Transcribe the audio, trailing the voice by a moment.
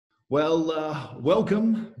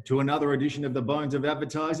Welcome to another edition of the Bones of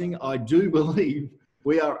Advertising. I do believe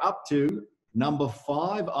we are up to number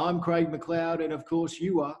 5. I'm Craig McLeod, and of course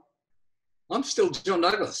you are. I'm still John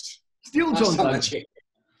Douglas. Still John Douglas.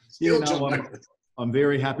 Still John Douglas. I'm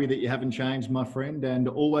very happy that you haven't changed, my friend, and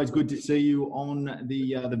always good to see you on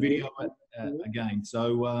the video again.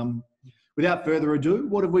 So without further ado,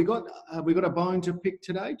 what have we got? Have we got a bone to pick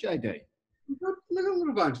today, JD? I've got a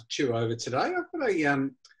little bone to chew over today.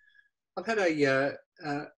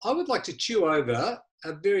 I would like to chew over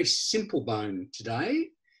a very simple bone today,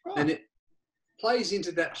 and it plays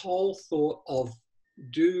into that whole thought of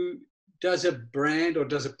does a brand or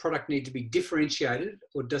does a product need to be differentiated,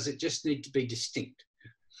 or does it just need to be distinct?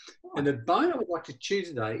 And the bone I would like to chew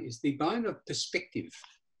today is the bone of perspective.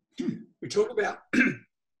 We talk about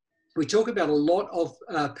a lot of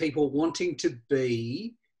people wanting to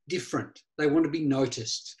be different. They want to be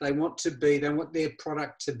noticed. They want their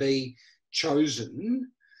product to be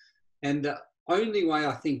chosen. And the only way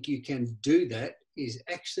I think you can do that is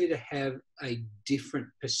actually to have a different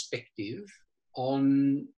perspective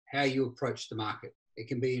on how you approach the market. It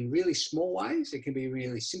can be in really small ways. It can be in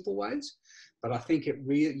really simple ways. But I think you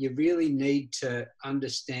really need to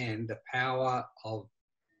understand the power of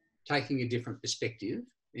taking a different perspective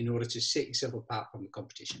in order to set yourself apart from the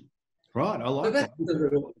competition. Right, I like that.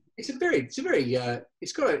 It's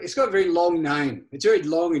got a very long name. It's a very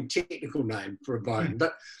long and technical name for a bone.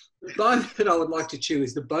 But the bone that I would like to chew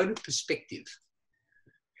is the bone of perspective.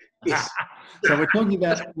 Yes. So we're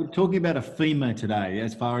talking about a femur today,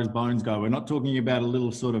 as far as bones go. We're not talking about a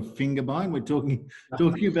little sort of finger bone. We're talking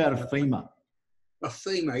about a femur. A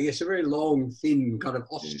femur, yes, a very long, thin, kind of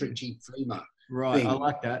ostrichy femur. Right, I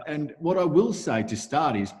like that. And what I will say to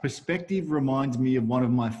start is perspective reminds me of one of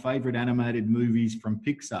my favorite animated movies from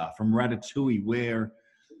Pixar, from Ratatouille, where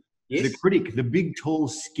the critic, the big, tall,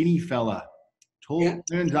 skinny fella,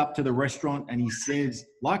 turns up to the restaurant and he says,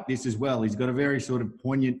 like this as well, he's got a very sort of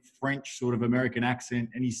poignant French sort of American accent,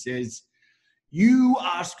 and he says, "You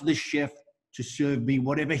ask the chef to serve me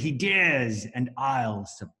whatever he dares, and I'll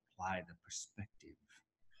supply the perspective."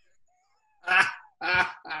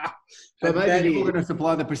 So maybe you're going to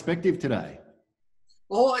supply the perspective today.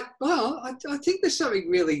 I think there's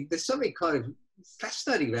something kind of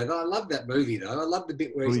fascinating about it. I love that movie though. I love the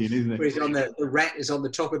bit where he's on the rat is on the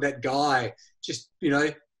top of that guy, just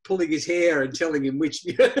pulling his hair and telling him which.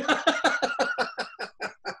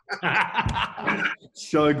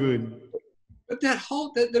 So good. But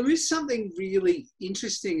there is something really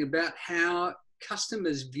interesting about how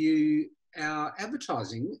customers view our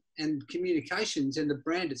advertising and communications, and the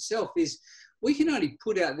brand itself is we can only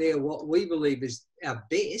put out there what we believe is our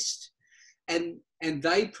best, and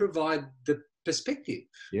they provide the perspective.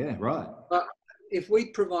 Yeah, right. But if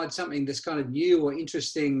we provide something that's kind of new or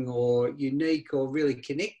interesting or unique or really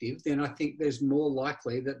connective, then I think there's more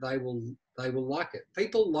likely that they will like it.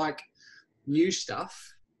 People like new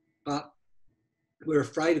stuff, but we're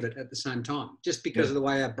afraid of it at the same time, just because of the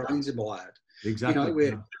way our brains are wired.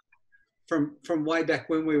 Exactly. From way back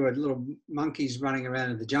when we were little monkeys running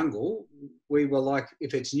around in the jungle, we were like,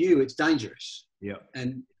 if it's new, it's dangerous. Yeah.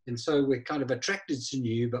 And so we're kind of attracted to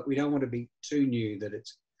new, but we don't want to be too new that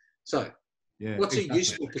it's so. Yeah. What's a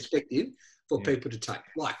useful perspective for people to take?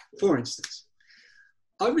 Like, for instance,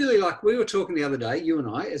 I really like, we were talking the other day, you and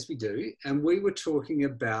I, as we do, and we were talking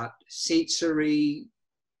about sensory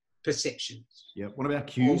perceptions. Yeah. What about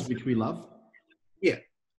cues, which we love? Yeah.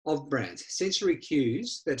 Of brands, sensory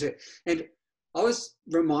cues and I was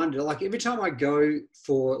reminded, like every time I go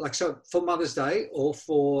for Mother's Day or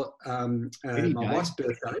for my wife's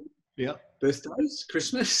birthdays,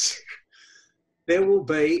 Christmas, there will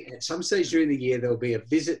be at some stage during the year there will be a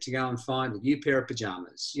visit to go and find a new pair of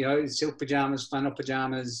pajamas, silk pajamas, flannel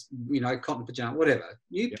pajamas, cotton pajamas, whatever,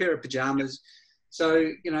 new pair of pajamas.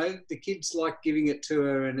 So, the kids like giving it to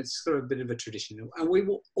her, and it's sort of a bit of a tradition. And we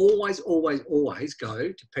will always, always, always go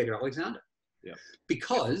to Peter Alexander. Yeah.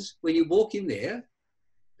 Because when you walk in there,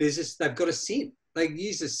 they've got a scent. They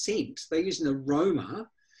use a scent. They use an aroma.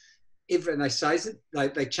 And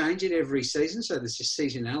they change it every season. So there's just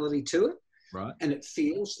seasonality to it. Right. And it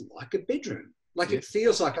feels like a bedroom. It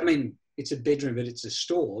feels like, it's a bedroom, but it's a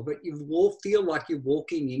store. But you feel like you're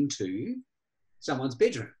walking into someone's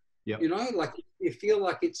bedroom. Yep. Like you feel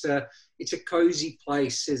like it's a cozy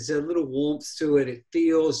place. There's a little warmth to it. It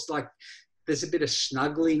feels like there's a bit of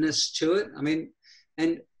snuggliness to it.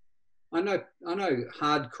 And I know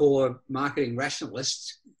hardcore marketing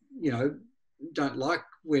rationalists, don't like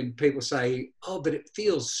when people say, "Oh, but it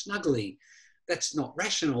feels snuggly." That's not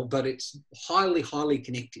rational, but it's highly, highly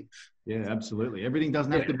connective. Yeah, absolutely. Everything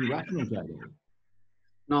doesn't have to be rational, Jay.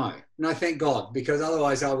 No, thank God, because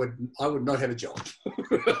otherwise I would not have a job.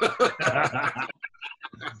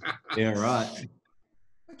 Yeah, right.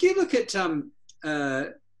 Do you look at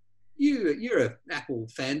you're an Apple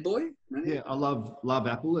fanboy, right? Yeah, I love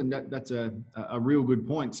Apple, and that's a real good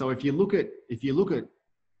point. So if you look at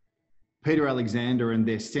Peter Alexander and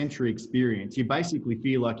their sensory experience, you basically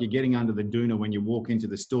feel like you're getting under the doona when you walk into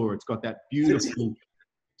the store. It's got that beautiful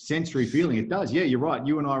sensory feeling. It does. Yeah, you're right.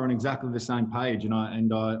 You and I are on exactly the same page. And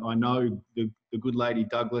I know the good lady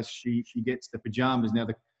Douglas, she gets the pajamas. Now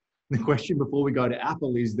the question before we go to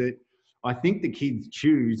Apple is that I think the kids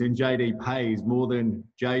choose and JD pays more than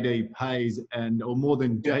JD pays or more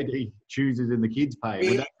than JD chooses and the kids pay.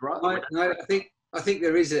 Yeah, that's right. no, I think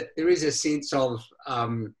there is a sense of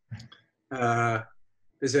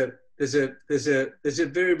there's a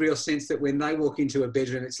very real sense that when they walk into a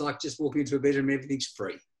bedroom, it's like just walking into a bedroom, everything's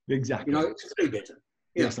free. Exactly. You know, it's free bedroom.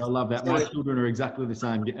 Yes, I love that. My children are exactly the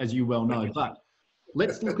same, as you well know. But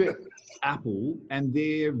let's look at Apple and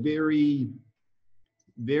their very,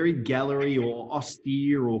 very gallery or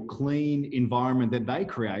austere or clean environment that they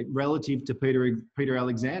create relative to Peter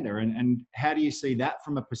Alexander. And how do you see that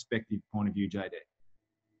from a perspective point of view, JD?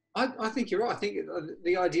 I think you're right. I think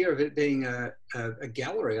the idea of it being a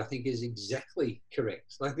gallery, I think, is exactly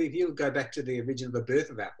correct. Like if you go back to the birth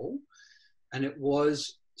of Apple, and it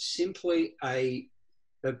was simply they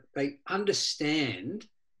understand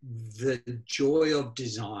the joy of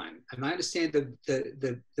design, and they understand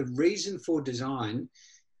the reason for design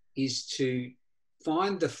is to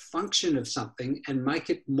find the function of something and make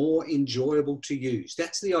it more enjoyable to use.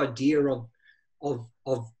 That's the idea of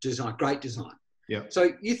design, great design. Yeah. So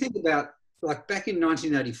you think about like back in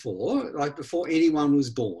 1984, like before anyone was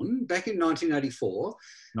born, back in 1984,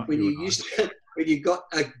 when you got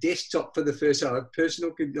a desktop for the first time, not a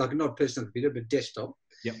personal computer, but desktop.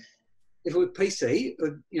 Yep. If it was PC,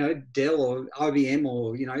 Dell or IBM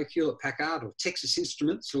or Hewlett Packard or Texas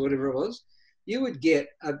Instruments or whatever it was, you would get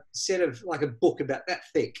a set of like a book about that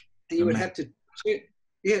thick, and you would have to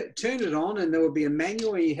turn it on, and there would be a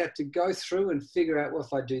manual, and you have to go through and figure out, well,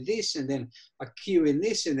 if I do this, and then I cue in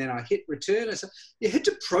this, and then I hit return. And so you had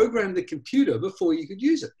to program the computer before you could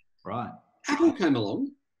use it. Right. Apple came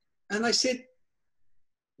along, and they said,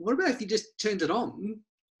 what about if you just turned it on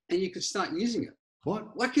and you could start using it?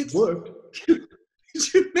 What? Like it's worked.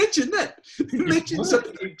 Imagine that. Imagine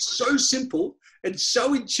something so simple and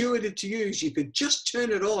so intuitive to use, you could just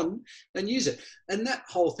turn it on and use it. And that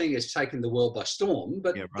whole thing has taken the world by storm,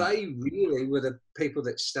 but they really were the people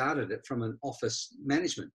that started it from an office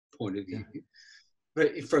management point of view,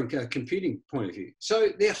 but from a computing point of view. So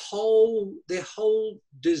their whole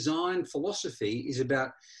design philosophy is about,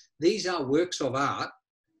 these are works of art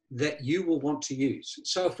that you will want to use.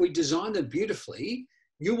 So if we design them beautifully,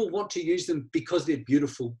 you will want to use them because they're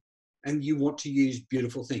beautiful and you want to use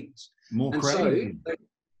beautiful things. More creatively.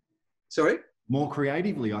 Sorry? More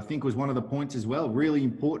creatively, I think, was one of the points as well. Really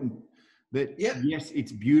important that, yes,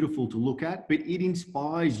 it's beautiful to look at, but it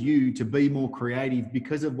inspires you to be more creative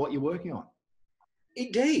because of what you're working on.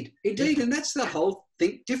 Indeed. And that's the whole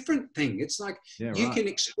different thing. It's like you can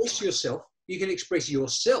express yourself. You can express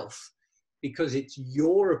yourself because it's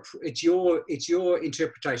your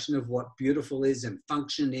interpretation of what beautiful is and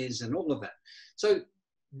function is and all of that. So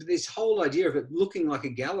this whole idea of it looking like a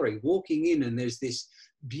gallery, walking in and there's this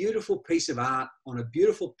beautiful piece of art on a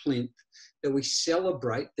beautiful plinth that we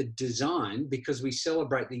celebrate the design because we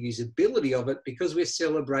celebrate the usability of it because we're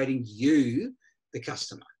celebrating you, the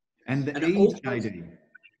customer. And the ease, JD.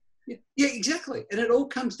 Yeah, exactly. And it all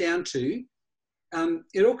comes down to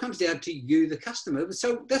you, the customer.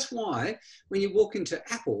 So that's why when you walk into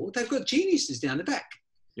Apple, they've got geniuses down the back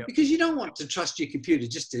because you don't want to trust your computer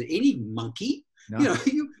just to any monkey. No.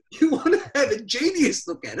 You want to have a genius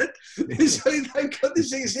look at it. So they've got this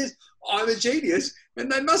thing that says, I'm a genius,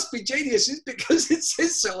 and they must be geniuses because it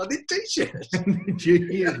says so on their t-shirt.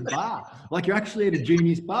 Genius bar. Like you're actually at a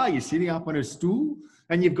genius bar. You're sitting up on a stool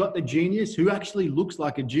and you've got the genius who actually looks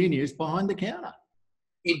like a genius behind the counter.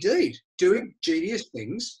 Indeed, doing genius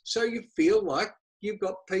things. So you feel like you've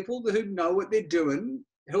got people who know what they're doing,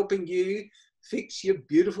 helping you fix your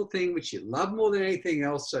beautiful thing, which you love more than anything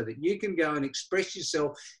else, so that you can go and express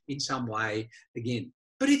yourself in some way again.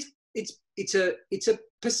 But it's a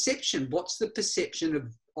perception. What's the perception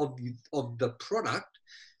of the product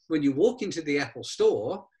when you walk into the Apple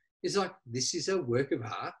store? Is like, this is a work of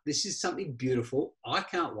art. This is something beautiful. I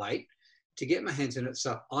can't wait to get my hands on it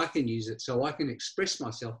so I can use it, so I can express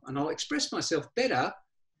myself, and I'll express myself better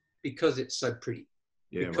because it's so pretty,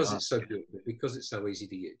 because it's so beautiful, because it's so easy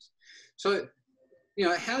to use. So,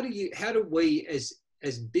 how do we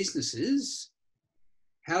as businesses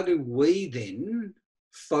how do we then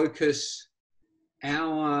focus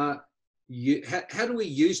how do we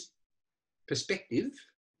use perspective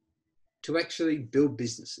to actually build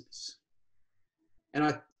businesses? And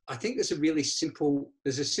I think there's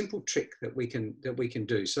a simple trick that we can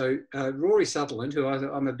do. So Rory Sutherland, who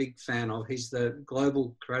I'm a big fan of, he's the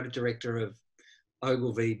global creative director of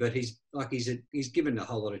Ogilvy, but he's given a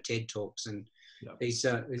whole lot of TED talks, and he's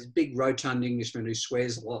a big rotund Englishman who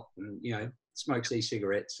swears a lot and smokes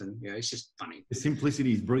e-cigarettes, and it's just funny. The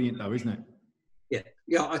simplicity is brilliant, though, isn't it?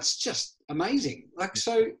 Yeah, it's just amazing.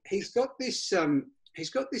 So he's got this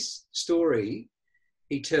story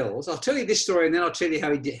he tells. I'll tell you this story, and then I'll tell you how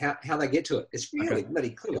they get to it. It's really bloody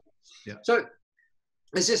clear. Yeah. So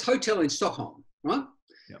there's this hotel in Stockholm, right?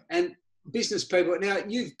 Yeah. And business people. Now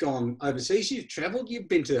you've gone overseas, you've travelled, you've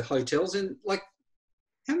been to hotels, and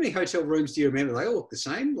how many hotel rooms do you remember? They all look the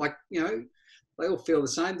same. They all feel the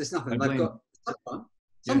same. There's nothing. They've got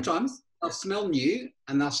sometimes they'll smell new,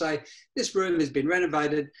 and they'll say this room has been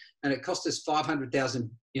renovated, and it cost us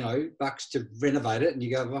 $500,000, bucks to renovate it. And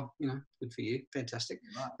you go, well, good for you, fantastic.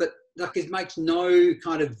 Right. But it makes no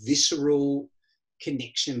kind of visceral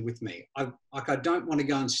connection with me. I don't want to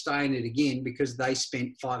go and stay in it again because they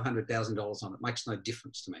spent $500,000 on it. It makes no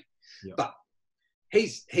difference to me. Yeah. But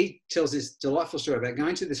he tells this delightful story about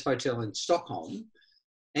going to this hotel in Stockholm,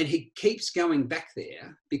 and he keeps going back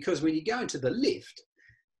there because when you go into the lift,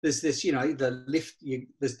 there's this, the lift,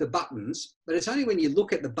 there's the buttons, but it's only when you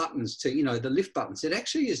look at the buttons to, the lift buttons, it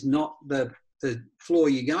actually is not the floor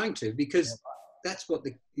you're going to, because that's what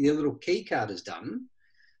the little key card has done.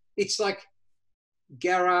 It's like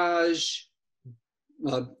garage,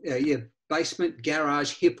 basement,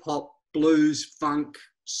 garage, hip hop, blues, funk,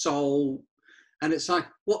 soul. And it's like,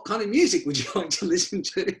 what kind of music would you like to listen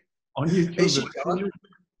to? On YouTube,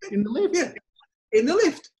 in the lift. Yeah, in the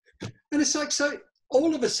lift. And it's like, so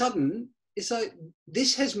all of a sudden, it's like,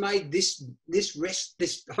 this has made this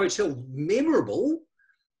hotel memorable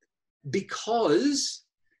because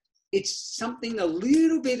it's something a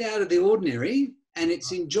little bit out of the ordinary, and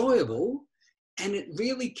it's enjoyable, and it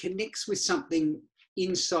really connects with something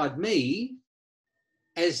inside me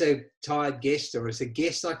as a tired guest or as a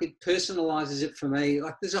guest. It personalizes it for me.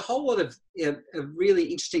 There's a whole lot of really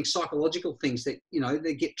interesting psychological things that,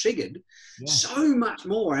 they get triggered so much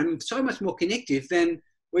more and so much more connective than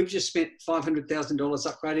we've just spent $500,000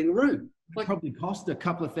 upgrading the room. It probably cost a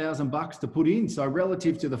couple of $1,000 to put in. So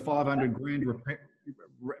relative to the $500,000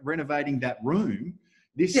 renovating that room,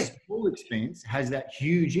 this full expense has that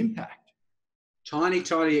huge impact. Tiny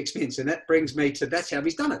expense. And that brings me to, that's how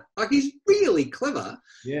he's done it. He's really clever.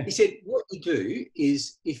 Yeah. He said, what you do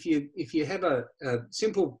is if you have a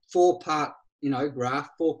simple 4-part, graph,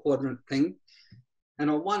 4-quadrant thing, and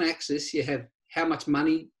on one axis you have how much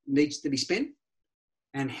money needs to be spent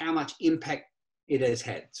and how much impact it has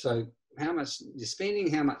had. So how much you're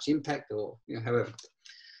spending, how much impact, or however.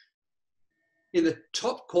 In the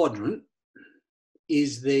top quadrant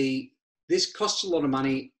is this costs a lot of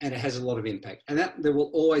money and it has a lot of impact. And there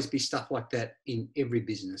will always be stuff like that in every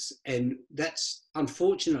business. And that's,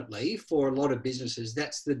 unfortunately, for a lot of businesses,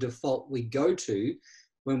 that's the default we go to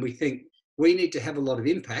when we think we need to have a lot of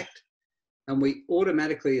impact, and we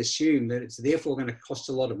automatically assume that it's therefore going to cost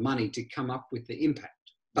a lot of money to come up with the impact.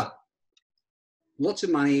 But lots of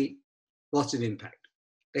money, lots of impact.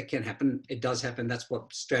 That can happen. It does happen. That's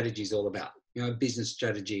what strategy is all about, business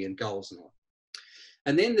strategy and goals and all.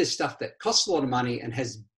 And then there's stuff that costs a lot of money and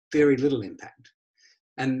has very little impact.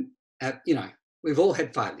 And, we've all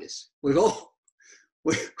had failures. We've all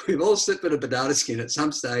slipped in a banana skin at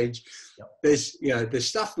some stage. Yep. There's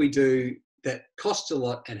stuff we do that costs a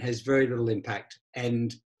lot and has very little impact,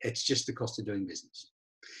 and it's just the cost of doing business.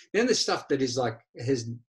 Then there's stuff that is has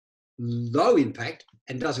low impact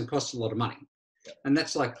and doesn't cost a lot of money. Yep. And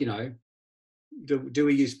that's do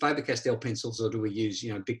we use Faber-Castell pencils or do we use,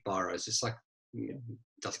 big biros? It's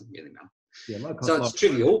doesn't really matter. Yeah, so it's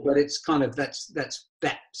trivial, but it's kind of that's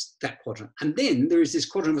that quadrant. And then there is this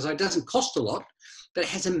quadrant where it doesn't cost a lot, but it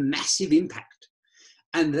has a massive impact.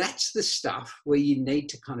 And that's the stuff where you need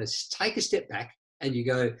to kind of take a step back and you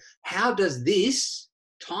go, how does this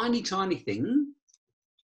tiny thing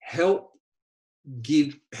help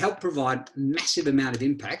provide massive amount of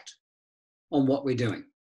impact on what we're doing?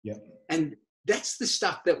 Yeah. And that's the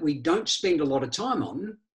stuff that we don't spend a lot of time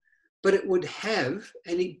on, but it would have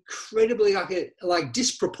an incredibly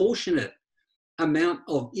disproportionate amount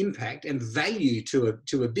of impact and value to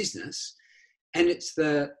a business. And it's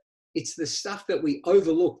the stuff that we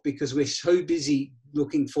overlook because we're so busy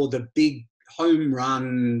looking for the big home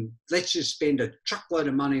run. Let's just spend a truckload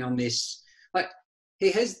of money on this.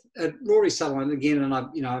 he has Rory Sutherland again, and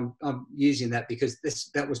I'm using that because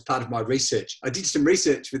that was part of my research. I did some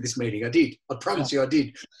research for this meeting. I did. I promise you, I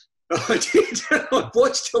did. I did. I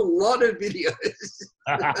watched a lot of videos.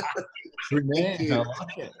 Good man. I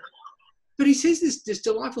like it. But he says this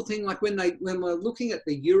delightful thing, like when we're looking at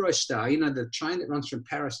the Eurostar, the train that runs from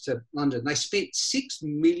Paris to London, they spent $6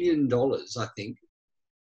 million, I think,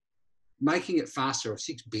 making it faster, or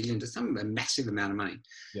 $6 billion, to a massive amount of money.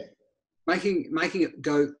 Yeah. Making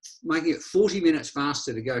it 40 minutes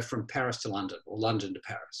faster to go from Paris to London, or London to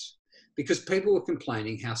Paris, because people were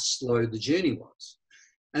complaining how slow the journey was.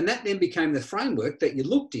 And that then became the framework that you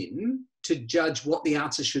looked in to judge what the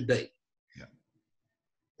answer should be.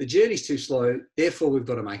 The journey's too slow, therefore we've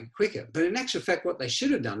got to make it quicker. But in actual fact, what they should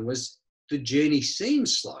have done was, the journey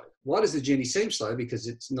seems slow. Why does the journey seem slow? Because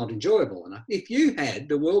it's not enjoyable enough. If you had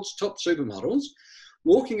the world's top supermodels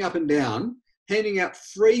walking up and down, handing out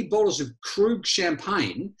 3 bottles of Krug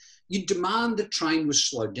champagne, you'd demand the train was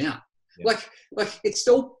slowed down. Yeah. Like it's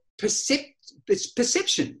all it's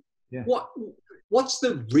perception. Yeah. What's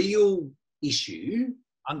the real issue?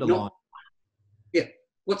 Underlying.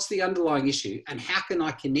 What's the underlying issue, and how can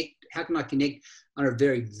I connect on a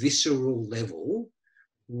very visceral level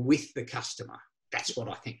with the customer? That's what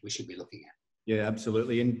I think we should be looking at. Yeah,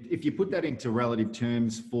 absolutely. And if you put that into relative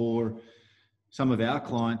terms for some of our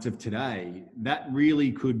clients of today, that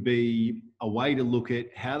really could be a way to look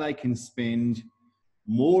at how they can spend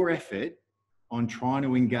more effort on trying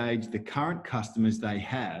to engage the current customers they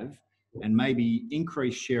have and maybe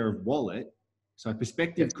increase share of wallet. So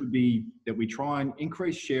perspective could be that we try and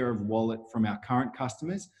increase share of wallet from our current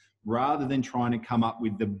customers, rather than trying to come up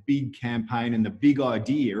with the big campaign and the big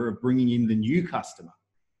idea of bringing in the new customer.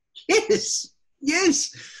 Yes.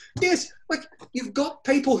 Like, you've got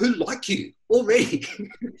people who like you already.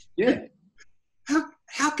 Yeah.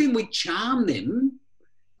 How can we charm them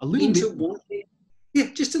a little into bit? wanting? Yeah,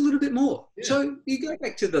 just a little bit more. Yeah. So you go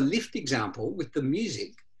back to the lift example with the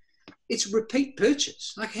music. It's repeat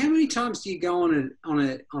purchase. Like, how many times do you go on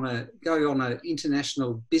an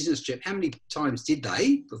international business trip? How many times did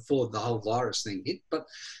they, before the whole virus thing hit? But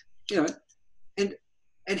and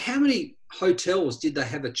how many hotels did they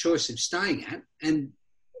have a choice of staying at? And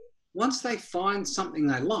once they find something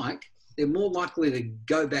they like, they're more likely to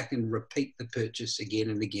go back and repeat the purchase again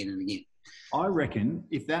and again and again. I reckon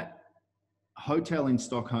if that hotel in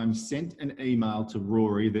Stockholm sent an email to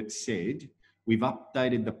Rory that said, "We've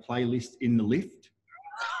updated the playlist in the lift,"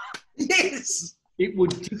 yes, it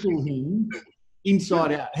would tickle him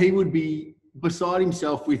inside out. He would be beside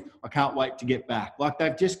himself with, "I can't wait to get back." Like,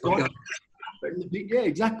 they've just got it. Yeah,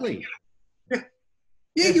 exactly.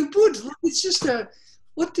 Yeah, you would. It's just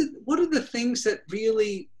what are the things that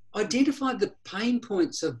really identify the pain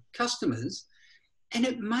points of customers? And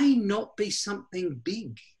it may not be something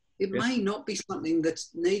big. It may not be something that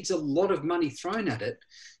needs a lot of money thrown at it,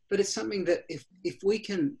 but it's something that if we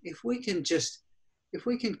can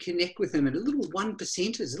connect with them at a little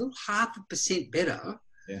 1%, a little 0.5% better,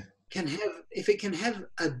 if a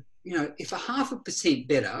 0.5%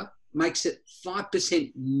 better makes it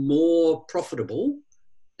 5% more profitable,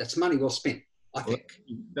 that's money well spent, I think.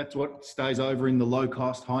 That's what stays over in the low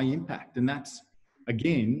cost, high impact. And that's,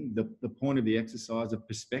 again, the point of the exercise of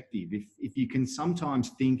perspective. If you can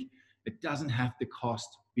sometimes think it doesn't have to cost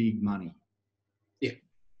big money. Yeah.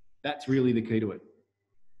 That's really the key to it.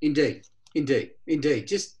 Indeed.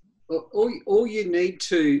 Just all you need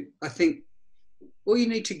to, I think, all you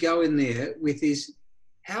need to go in there with is,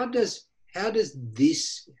 how does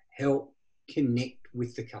this help connect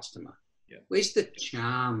with the customer? Yeah. Where's the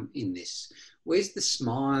charm in this? Where's the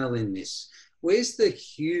smile in this? Where's the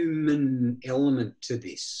human element to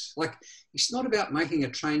this? Like, it's not about making a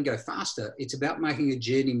train go faster. It's about making a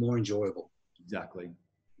journey more enjoyable. Exactly.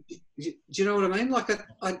 Do you know what I mean? Like,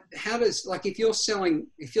 if you're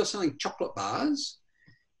selling chocolate bars,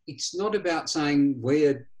 it's not about saying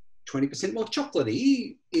we're 20% more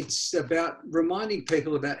chocolatey. It's about reminding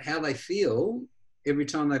people about how they feel every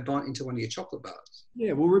time they bite into one of your chocolate bars.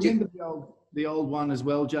 Yeah, well, remember the old one as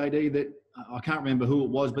well, JD, that I can't remember who it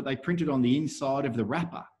was, but they printed on the inside of the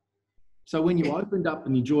wrapper. So when you opened up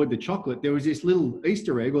and enjoyed the chocolate, there was this little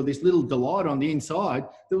Easter egg or this little delight on the inside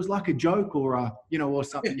that was like a joke or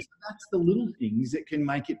something. So that's the little things that can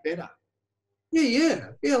make it better.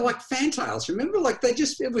 Yeah, like fantails. Remember, like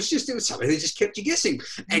it was something that just kept you guessing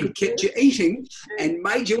and kept you eating and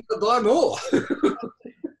made you want to buy more.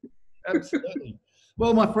 Absolutely.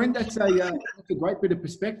 Well, my friend, that's a great bit of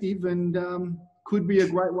perspective, and could be a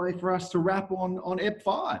great way for us to wrap on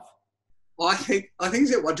EP5. I think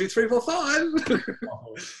it's at 1, 2, 3, 4, 5.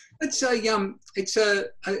 It's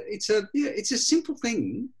a simple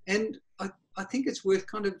thing, and I think it's worth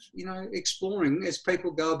kind of exploring as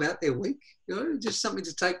people go about their week. Just something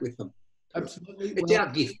to take with them. Absolutely, it's our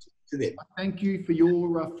gift to them. Thank you for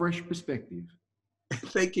your fresh perspective.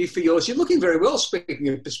 Thank you for yours. You're looking very well. Speaking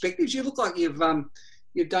of perspectives, you look like you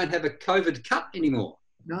don't have a COVID cut anymore.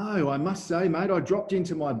 No, I must say, mate, I dropped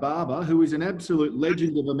into my barber, who is an absolute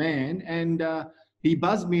legend of a man, and he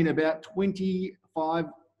buzzed me in about 25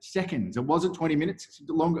 seconds. It wasn't 20 minutes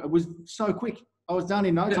longer. It was so quick. I was done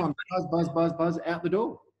in no time. Buzz, out the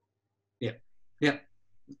door. Yeah.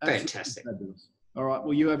 Fantastic. Fabulous. All right.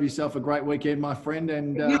 Well, you have yourself a great weekend, my friend,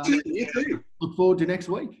 and you too. Look forward to next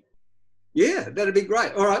week. Yeah, that'd be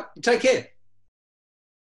great. All right. Take care.